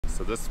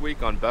So this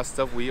week on Best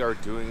Of, we are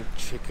doing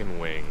chicken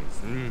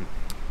wings.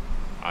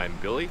 I'm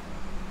Billy.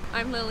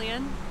 I'm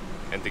Lillian.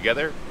 And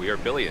together, we are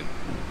Billion.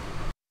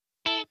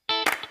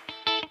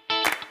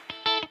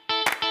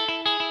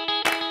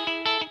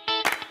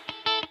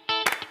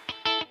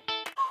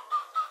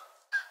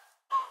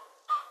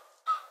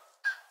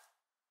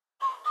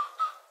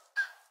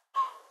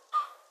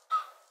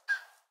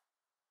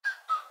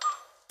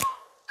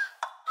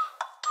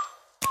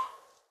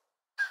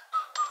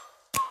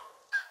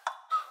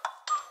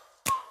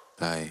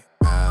 Like,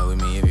 ride with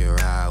me if you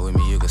ride with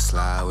me, you can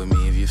slide with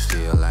me if you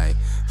feel like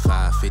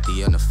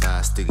 550 on the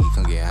 5 sticky,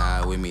 come get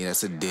high with me,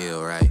 that's a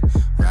deal, right?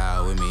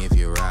 Ride with me if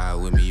you ride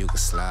with me, you can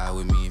slide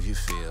with me if you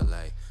feel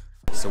like.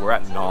 So we're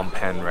at Phnom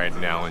Penh right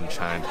now in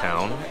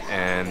Chinatown,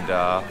 and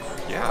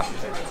yeah,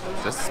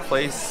 this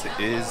place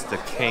is the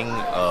king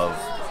of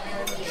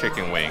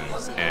chicken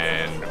wings,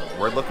 and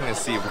we're looking to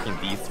see if we can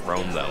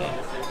dethrone them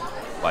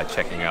by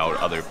checking out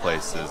other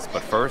places.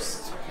 But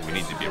first, we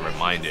need to be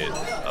reminded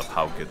of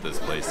how good this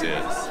place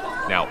is.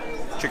 Now,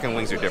 chicken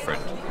wings are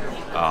different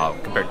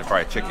compared to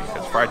fried chicken,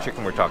 because fried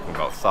chicken we're talking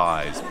about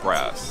thighs,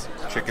 breasts.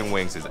 Chicken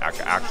wings is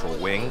actual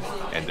wing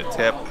and the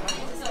tip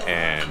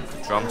and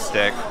the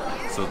drumstick,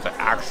 so the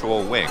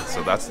actual wing.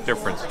 So that's the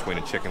difference between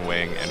a chicken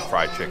wing and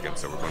fried chicken.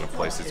 So we're going to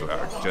places that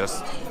are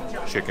just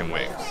chicken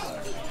wings.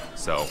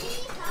 So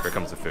here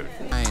comes the food.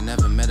 I ain't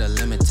never met a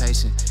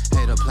limitation.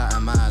 Hate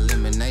applying my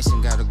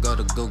elimination. Gotta go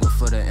to Google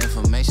for the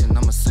information.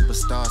 I'm a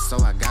superstar, so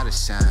I gotta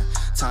shine.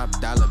 Top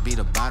dollar be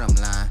the bottom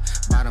line.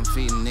 Bottom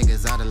feeding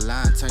niggas out of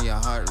line. Turn your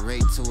heart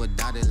rate to a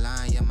dotted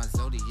line. Yeah, my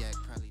zodiac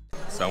probably.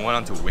 So I went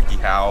on to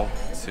WikiHow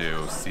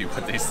to see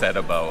what they said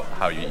about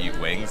how you eat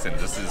wings, and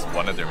this is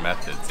one of their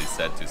methods. They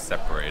said to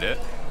separate it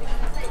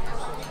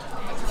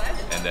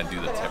and then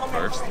do the tip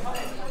first.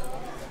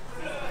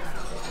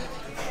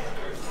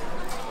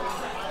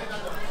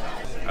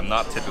 I'm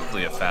not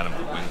typically a fan of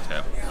the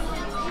wingtip,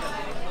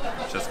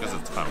 just because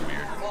it's kind of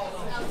weird.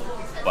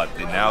 But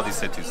now they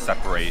said to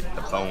separate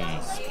the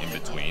bones in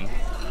between.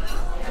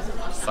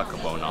 Suck a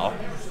bone off.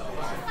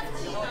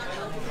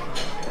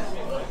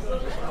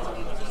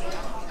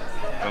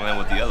 And then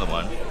with the other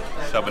one,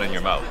 shove it in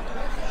your mouth.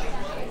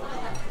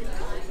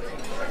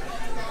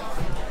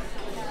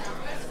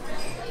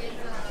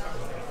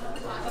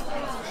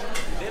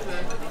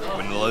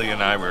 When Lily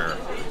and I were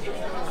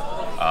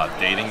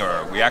dating,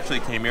 or we actually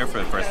came here for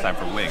the first time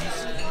for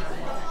wings,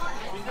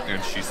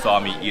 and she saw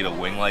me eat a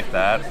wing like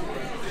that,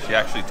 she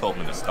actually told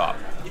me to stop.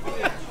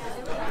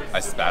 I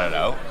spat it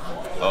out.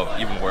 Oh,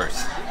 even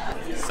worse.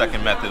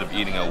 Second method of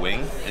eating a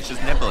wing is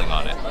just nibbling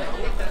on it.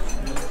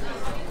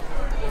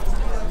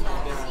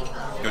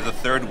 There's a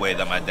third way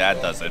that my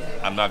dad does it.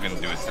 I'm not going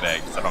to do it today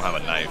because I don't have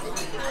a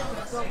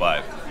knife,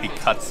 but he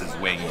cuts his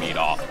wing meat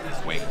off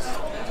his wings.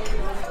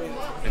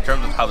 In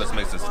terms of how this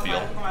makes us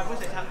feel,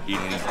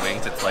 eating these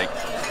wings, it's like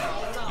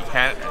you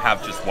can't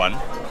have just one.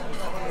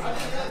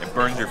 It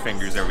burns your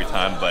fingers every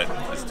time, but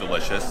it's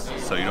delicious,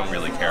 so you don't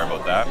really care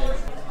about that.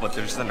 But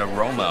there's an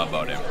aroma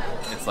about it.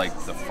 It's like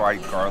the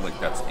fried garlic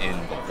that's in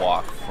the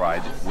wok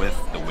fried with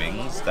the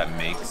wings that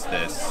makes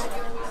this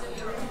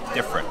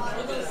different.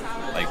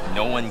 Like,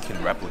 no one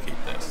can replicate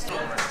this.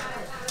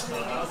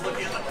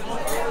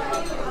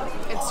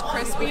 It's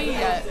crispy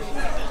yet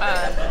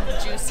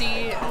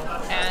juicy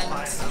and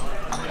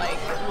like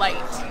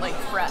light, like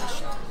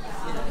fresh.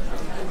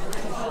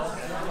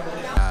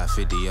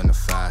 550 on the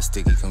 5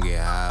 sticky, come get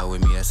high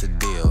with me, that's a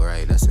deal,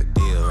 right? That's a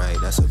deal, right?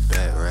 That's a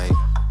bet, right?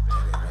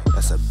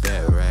 That's a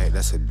bet, right?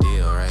 That's a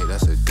deal, right?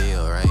 That's a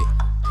deal, right?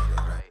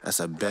 That's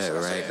a bet,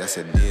 right? That's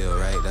a deal,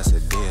 right? That's a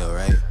deal,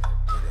 right?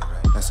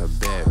 That's a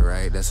bet,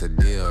 right? That's a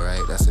deal,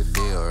 right? That's a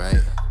deal,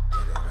 right?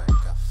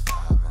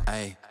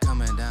 Hey,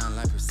 coming down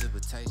like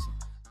precipitation.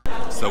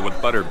 So with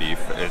butter beef,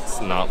 it's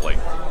not like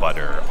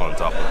butter on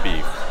top of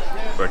beef.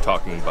 We're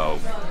talking about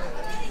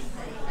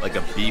like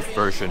a beef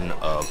version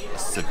of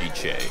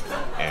ceviche,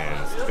 and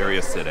it's very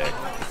acidic,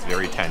 it's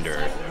very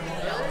tender.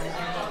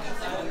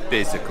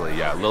 Basically,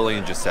 yeah,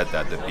 Lillian just said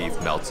that the beef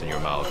melts in your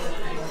mouth,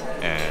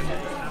 and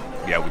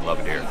yeah, we love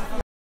it here.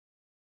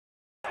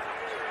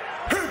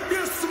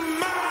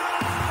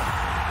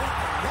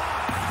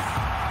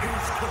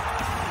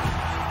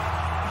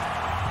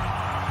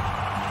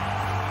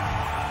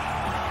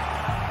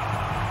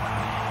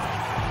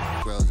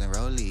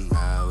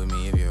 Ride with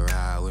me if you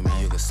ride with me,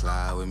 you can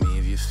slide with me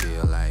if you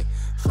feel like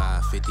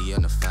 550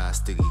 on the 5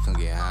 sticky, come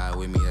get high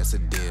with me, that's a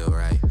deal,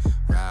 right?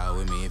 Ride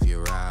with me if you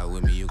ride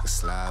with me, you can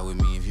slide with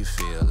me if you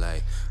feel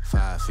like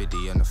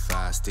 550 on the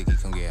 5 sticky,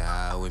 come get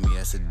high with me,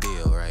 that's a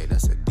deal, right?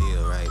 That's a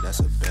deal, right? That's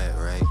a bet,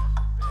 right?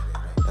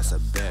 That's a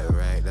bet,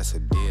 right? That's a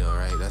deal,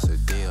 right? That's a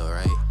deal,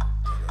 right?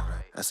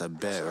 That's a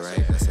bet,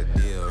 right? That's a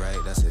deal, right?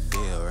 That's a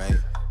deal, right?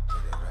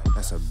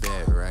 That's a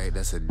bet, right?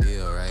 That's a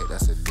deal, right?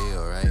 That's a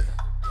deal, right?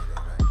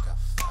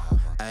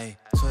 Ay,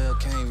 12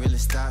 can't really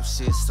stop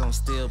shit, so I'm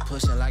still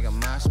pushing like a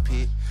mosh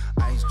pit.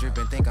 Ice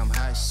dripping, think I'm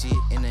hot shit.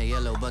 In a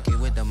yellow bucket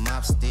with the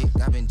mop stick.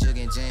 I've been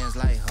jugging jams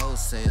like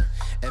wholesale.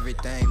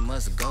 Everything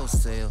must go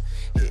sell.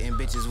 Hitting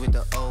bitches with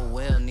the oh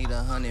well. Need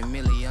 100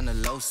 milli on the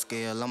low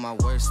scale. On my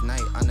worst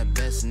night, I'm the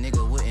best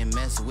nigga. Wouldn't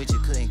mess with you,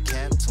 couldn't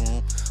cap to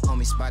him.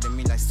 Homie spotted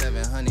me like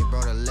 700,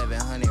 brought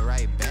 1100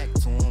 right back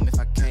to him. If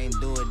I can't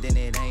do it, then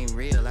it ain't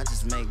real. I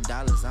just make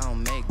dollars, I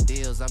don't make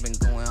deals. I've been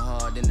going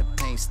hard in the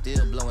paint,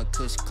 still blowing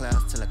kush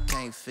clouds till I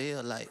can't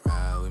feel like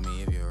ride with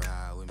me if you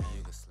ride with me,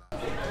 you can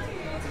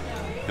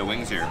slide. The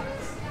wings here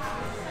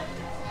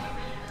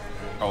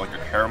are like a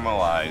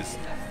caramelized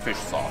fish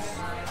sauce.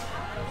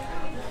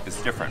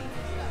 It's different.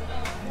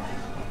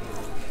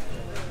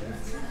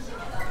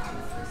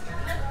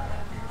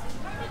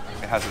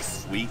 It has a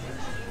sweet,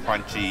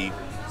 crunchy,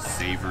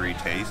 savory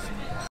taste.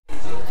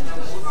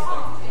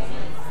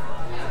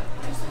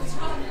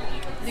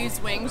 These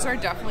wings are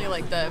definitely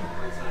like the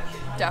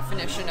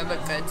definition of a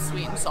good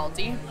sweet and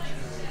salty.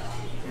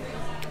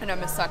 And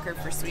I'm a sucker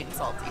for sweet and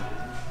salty.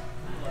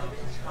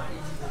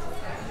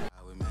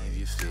 With me if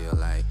you feel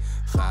like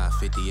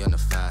 550 on the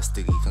 5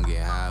 sticky, come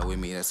get high with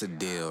me, that's a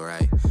deal,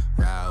 right?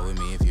 Ride with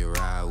me if you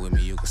ride with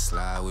me, you can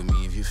slide with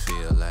me if you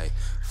feel like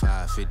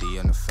 550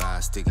 on the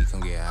 5 sticky,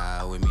 come get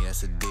high with me,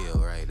 that's a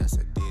deal, right? That's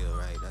a deal,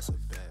 right? That's a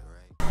bet,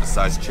 right?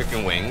 Besides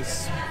chicken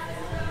wings,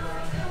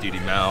 Didi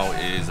Mao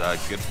is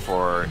good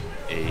for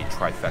a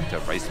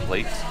trifecta rice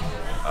plate,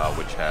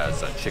 which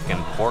has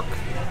chicken, pork,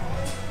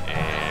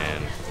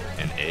 and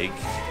an egg.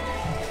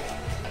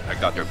 I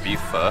got their beef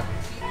pho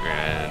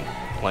and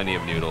plenty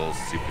of noodles,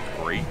 super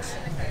great.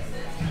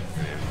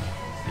 And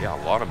yeah,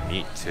 a lot of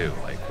meat too.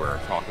 Like we're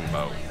talking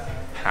about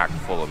packed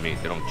full of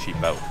meat. They don't cheap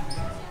out.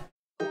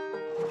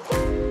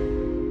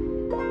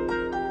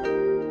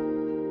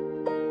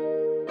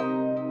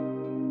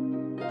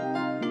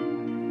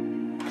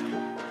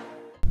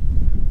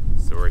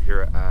 So we're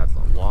here at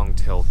the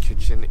Longtail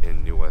Kitchen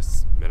in New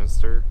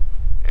Westminster,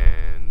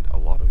 and a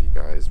lot of you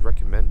guys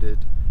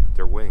recommended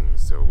their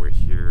wings, so we're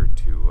here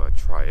to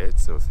try it.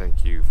 So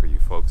thank you for you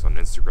folks on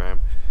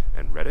Instagram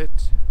and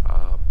Reddit.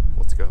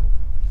 Let's go.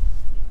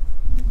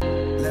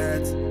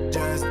 Let's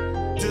just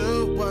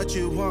do what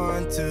you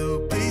want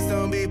to. Please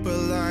don't be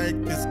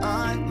polite, cause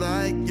I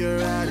like your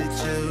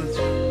attitude.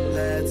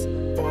 Let's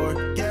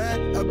forget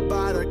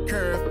about a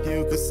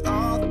curfew, cause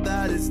all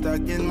that is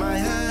stuck in my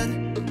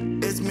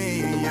head is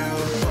me and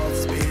you. Both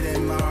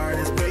speeding, my heart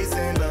is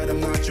racing, but I'm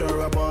not sure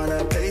I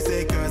wanna pace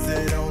it, cause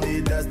it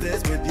only does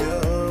this with you.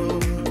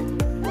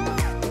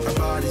 Our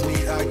bodies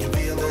meet, I can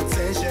feel the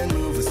tension,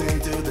 move us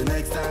into the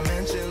next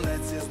dimension.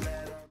 Let's just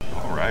let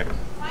Alright,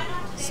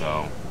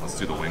 so let's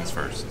do the wings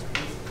first.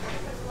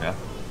 Yeah?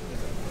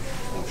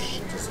 Oh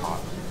shit, it's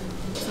hot.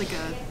 It's like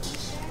a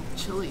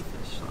chili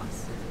fish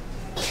sauce.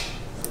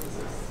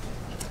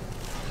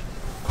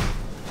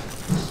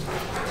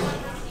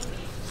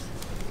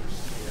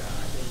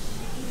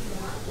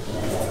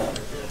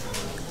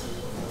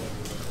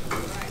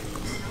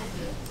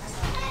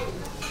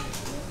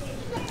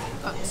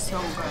 That's so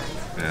good.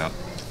 Yeah.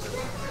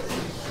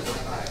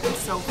 It's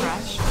so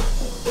fresh.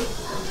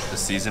 The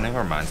seasoning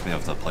reminds me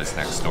of the place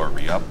next door,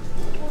 Re-Up.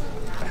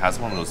 It has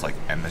one of those like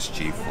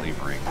MSG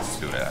flavorings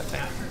to it, I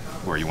think,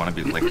 where you want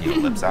to be licking your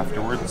lips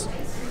afterwards.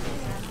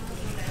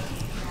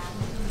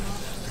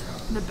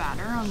 The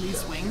batter on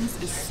these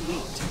wings is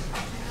sweet.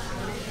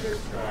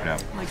 Yeah.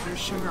 Like there's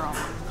sugar on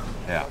it.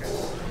 Yeah.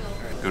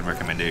 Good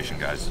recommendation,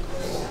 guys.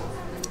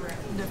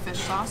 The fish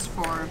sauce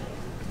for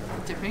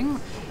dipping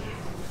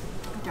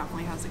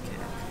definitely has a kick.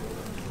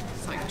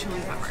 It's like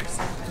chili peppers.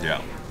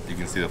 Yeah. You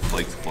can see the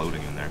flakes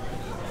floating in there.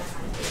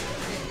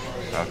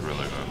 That's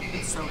really good.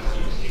 It's so good.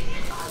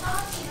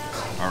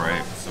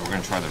 Alright, so we're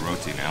gonna try the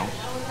roti now.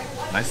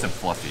 Nice and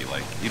fluffy,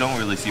 like you don't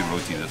really see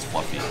roti this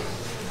fluffy.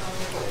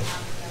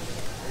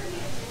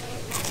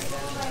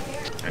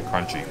 And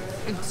crunchy.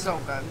 It's so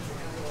good.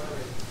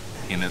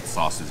 Peanut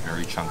sauce is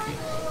very chunky.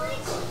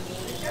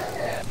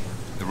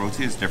 The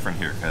roti is different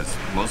here because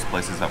most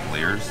places have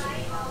layers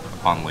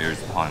upon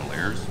layers upon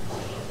layers.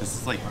 This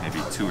is like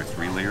maybe 2 or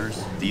 3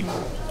 layers deep.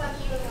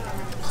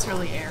 It's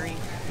really airy.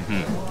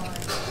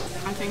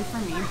 Mm-hmm. I think for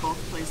me, both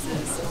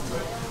places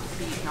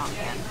beat Phnom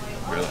Penh.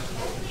 Really?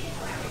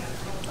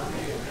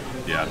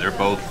 Yeah, they're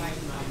both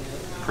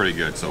pretty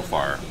good so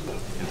far.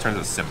 In terms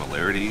of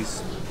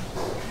similarities,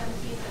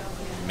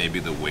 maybe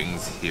the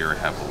wings here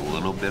have a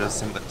little bit of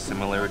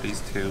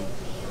similarities to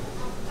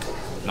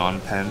Phnom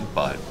Penh,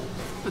 but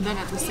then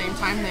at the same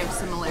time, they have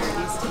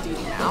similarities to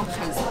Didi Mao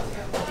because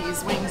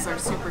these wings are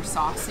super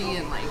saucy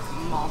and like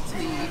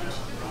malty,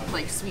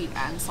 like sweet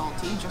and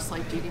salty, just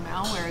like Didi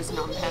Mao, whereas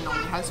Phnom Penh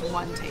only has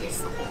one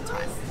taste the whole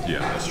time. yeah,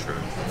 that's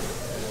true.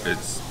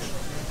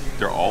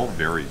 They're all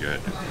very good,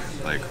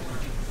 like,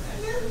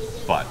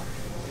 but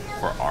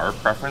for our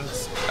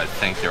preference, I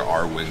think there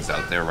are wings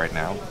out there right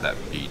now that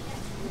beat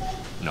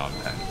Phnom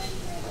Penh.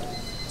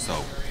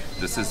 So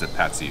this is a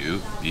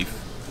patsiu beef,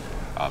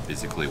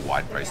 basically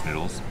wide rice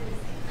noodles.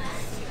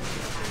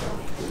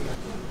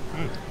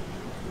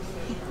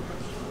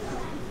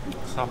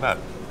 It's not bad.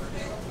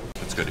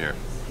 It's good here.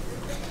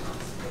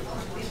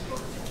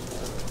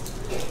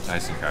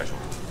 Nice and casual.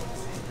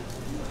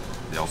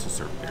 They also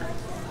serve beer.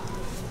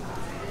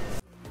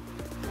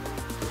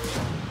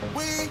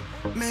 We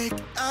make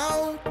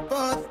out for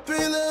the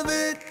thrill of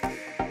it,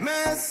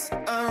 mess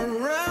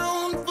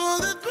around for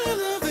the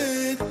thrill of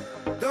it.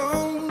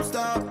 Don't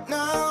stop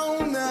now,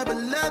 never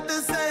let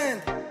this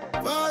end.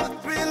 For the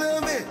thrill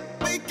of it,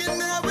 we can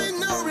have it,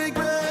 no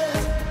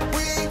regrets.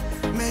 We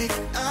make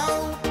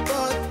out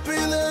for the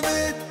thrill of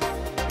it,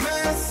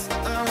 mess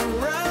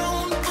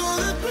around for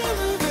the thrill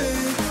of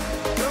it.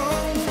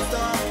 Don't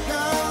stop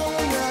now,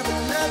 never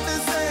let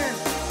this end.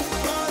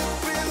 For the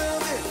thrill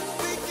of it,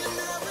 we can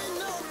have it,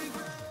 no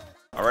regrets.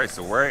 All right,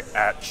 so we're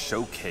at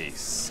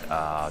Showcase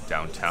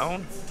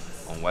downtown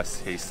on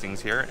West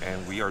Hastings here,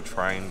 and we are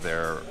trying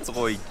their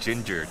soy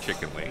ginger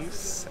chicken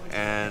wings.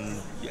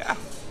 And yeah,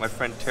 my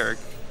friend Tarek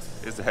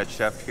is the head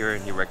chef here,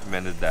 and he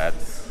recommended that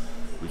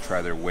we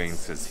try their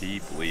wings because he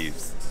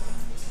believes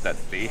that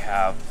they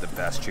have the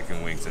best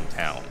chicken wings in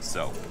town.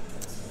 So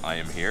I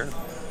am here,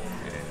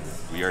 and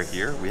we are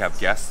here. We have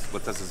guests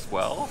with us as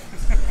well.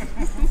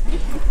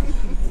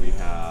 We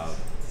have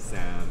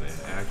Sam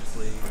and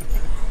Ashley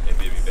and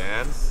Baby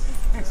Van.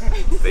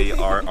 They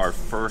are our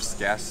first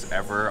guests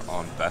ever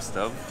on Best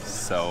Of,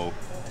 so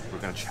we're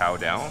gonna chow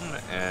down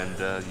and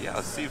yeah,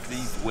 let's see if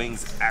these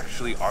wings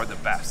actually are the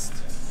best.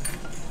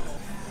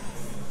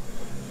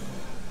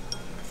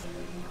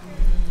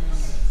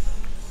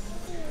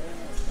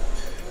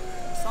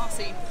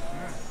 Saucy.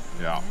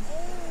 Yeah,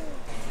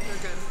 They're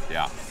good.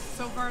 yeah.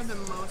 So far, the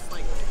most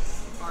like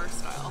bar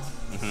style.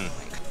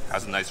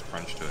 Has a nice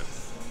crunch to it.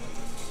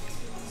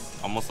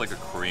 Almost like a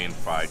Korean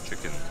fried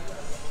chicken.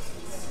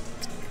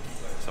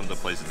 Some of the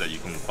places that you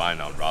can find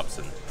on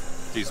Robson.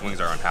 These wings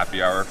are on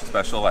happy hour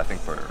special, I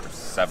think for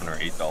 $7 or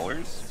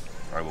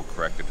 $8. I will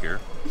correct it here.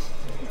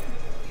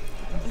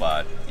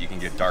 But you can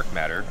get dark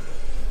matter,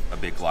 a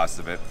big glass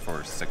of it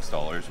for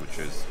 $6, which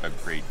is a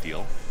great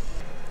deal.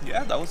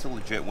 Yeah, that was a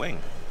legit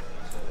wing.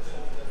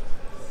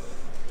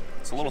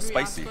 It's a little Should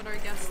we spicy. ask what our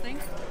guests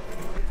think?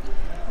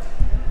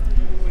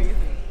 What do you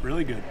think?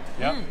 Really good.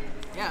 Yeah.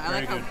 Yeah, I Very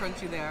like how good.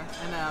 crunchy they are,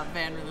 and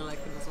Van really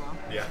liked them as well.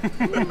 Yeah.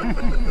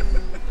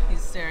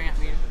 He's staring at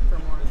me for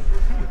more.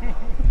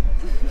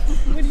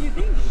 What do you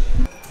think?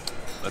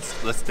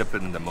 Let's dip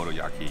it in the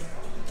motoyaki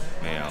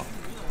mayo.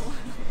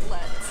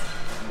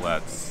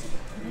 Let's.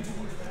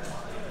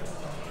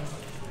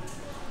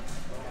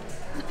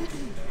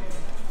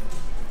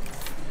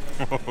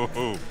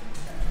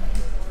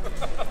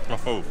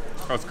 Oh,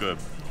 that's good.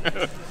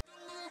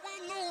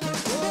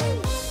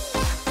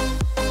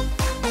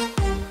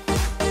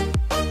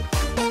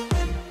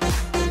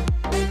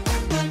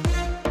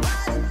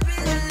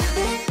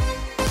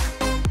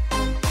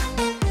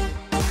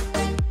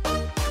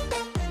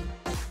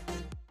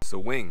 So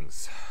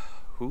wings,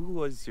 who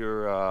was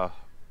your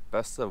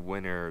best of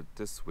winner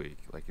this week?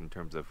 Like in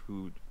terms of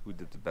who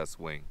did the best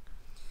wing?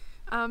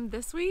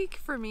 This week,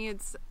 for me,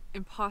 it's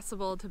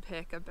impossible to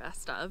pick a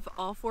best of.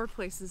 All 4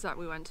 places that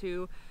we went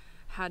to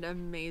had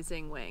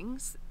amazing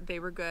wings. They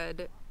were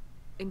good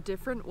in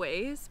different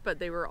ways, but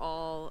they were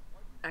all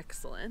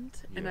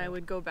excellent, and I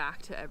would go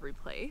back to every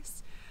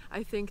place.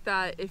 I think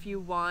that if you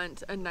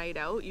want a night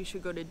out, you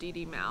should go to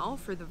Didi Mao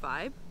for the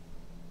vibe.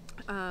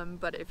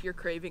 But if you're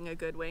craving a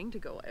good wing, to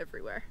go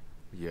everywhere.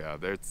 Yeah,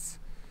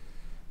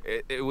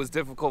 it was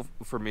difficult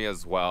for me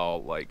as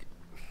well. Like,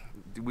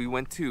 we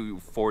went to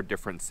 4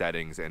 different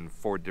settings and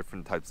 4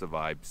 different types of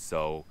vibes,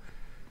 so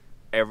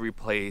every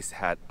place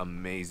had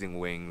amazing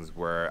wings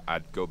where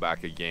I'd go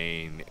back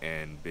again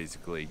and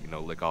basically, you know,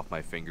 lick off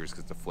my fingers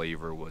because the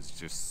flavor was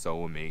just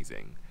so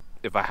amazing.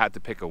 If I had to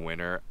pick a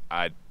winner,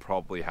 I'd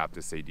probably have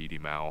to say Didi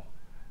Mao,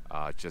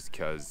 just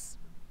because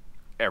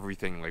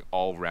everything, like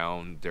all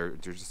around, they're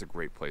just a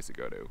great place to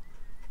go to.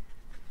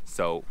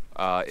 So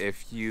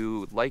if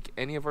you like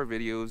any of our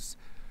videos,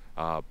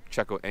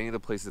 check out any of the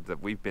places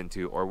that we've been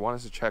to, or want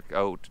us to check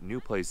out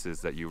new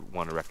places that you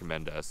want to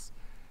recommend us,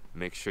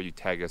 make sure you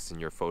tag us in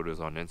your photos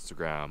on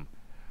Instagram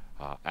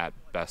at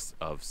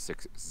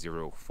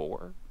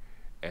bestof604,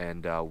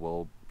 and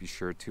we'll be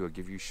sure to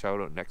give you a shout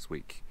out next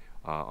week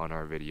on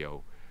our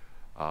video.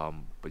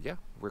 But yeah,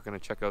 we're gonna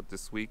check out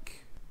this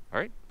week. All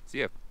right,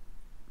 see ya.